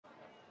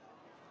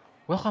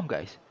Welcome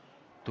guys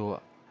to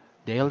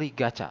daily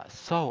gacha.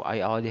 So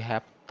I already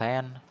have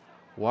 10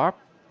 warp,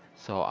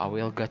 so I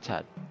will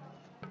gacha.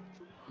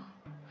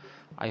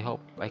 I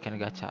hope I can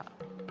gacha.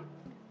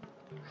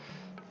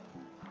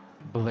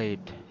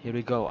 Blade. Here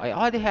we go. I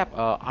already have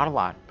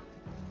Arlan,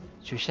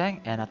 Shusheng,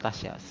 and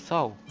Natasha.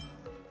 So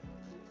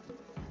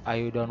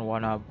I don't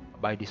wanna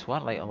buy this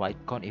one like a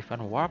Litecoin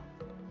event warp.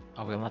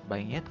 I will not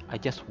buying it. I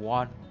just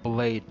want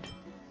Blade.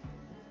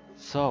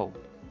 So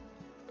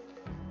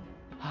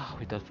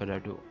without further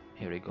ado,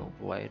 here we go.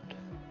 Blade.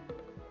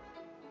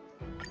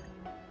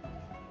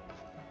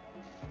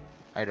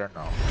 I don't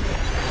know.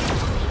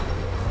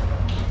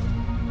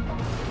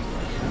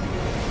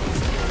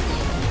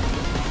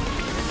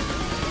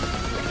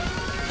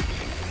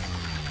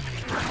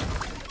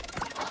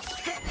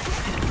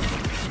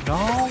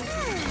 No.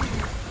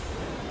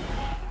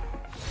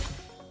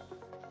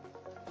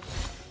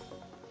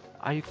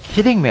 Are you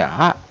kidding me?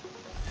 I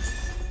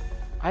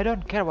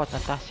don't care about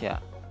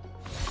Natasha.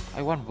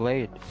 I want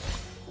Blade.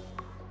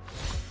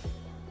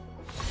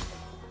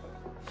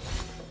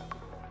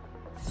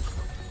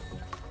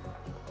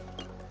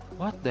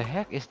 What the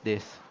heck is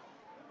this?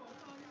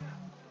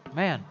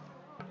 Man.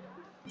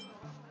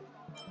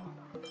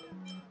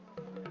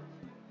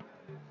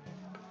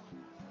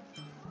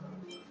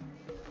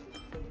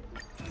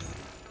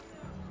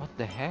 What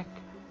the heck?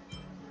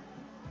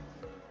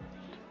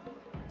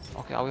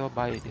 Okay, I will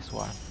buy this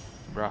one,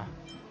 bruh.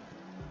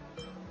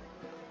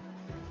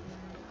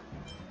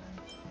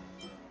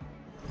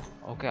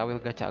 Okay, I will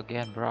gacha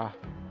again, bruh.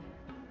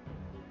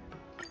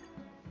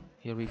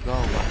 Here we go,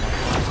 one more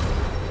time.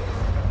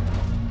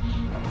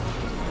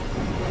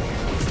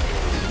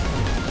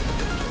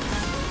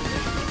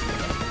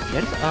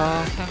 There's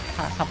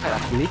some kind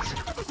of glitch.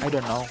 I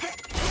don't know.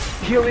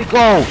 Here we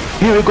go!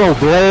 Here we go!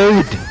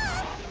 Blade!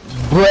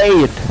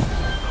 Blade!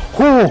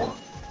 Whoo!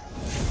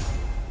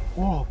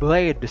 Oh,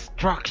 Blade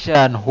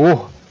destruction!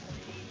 Whoo!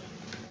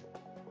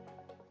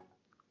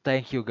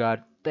 Thank you,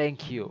 God.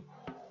 Thank you.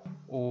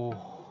 Oh.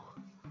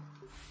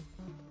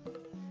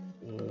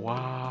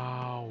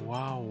 Wow,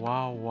 wow,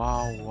 wow,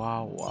 wow,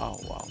 wow, wow,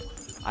 wow.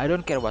 I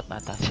don't care about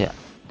Natasha.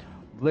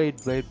 Blade,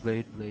 Blade,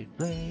 Blade, Blade,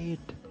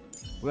 Blade.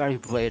 Where are you,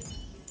 Blade?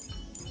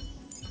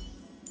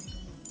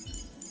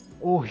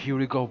 Oh, here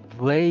we go,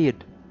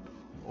 Blade.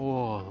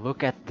 Oh,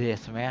 look at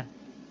this, man.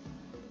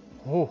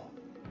 Oh,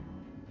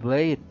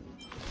 Blade.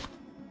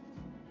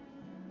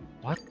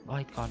 What?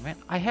 Litecoin, man?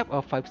 I have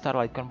a 5-star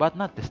Litecoin, but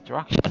not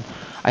destruction.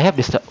 I have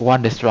this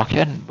one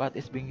destruction, but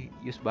it's being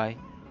used by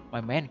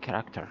my main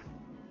character.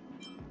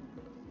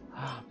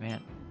 Ah,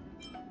 man.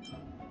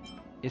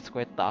 It's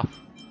quite tough.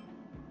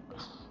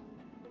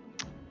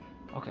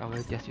 Okay, I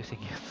will just using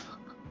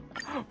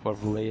it for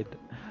Blade.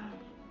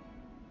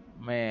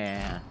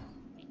 Man.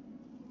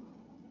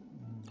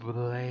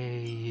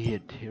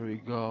 Blade. Here we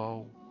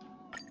go.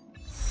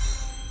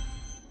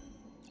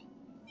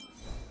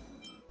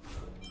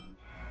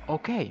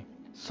 Okay,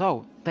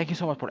 so thank you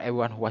so much for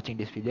everyone who watching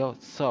this video.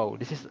 So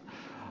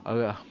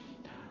uh,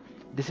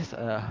 this is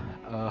a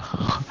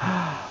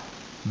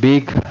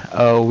big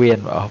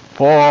win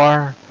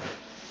for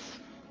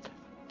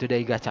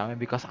today gacha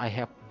because I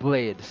have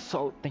Blade.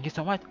 So thank you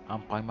so much.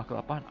 I'm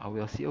Panglimakegelapan. I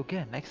will see you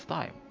again next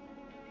time.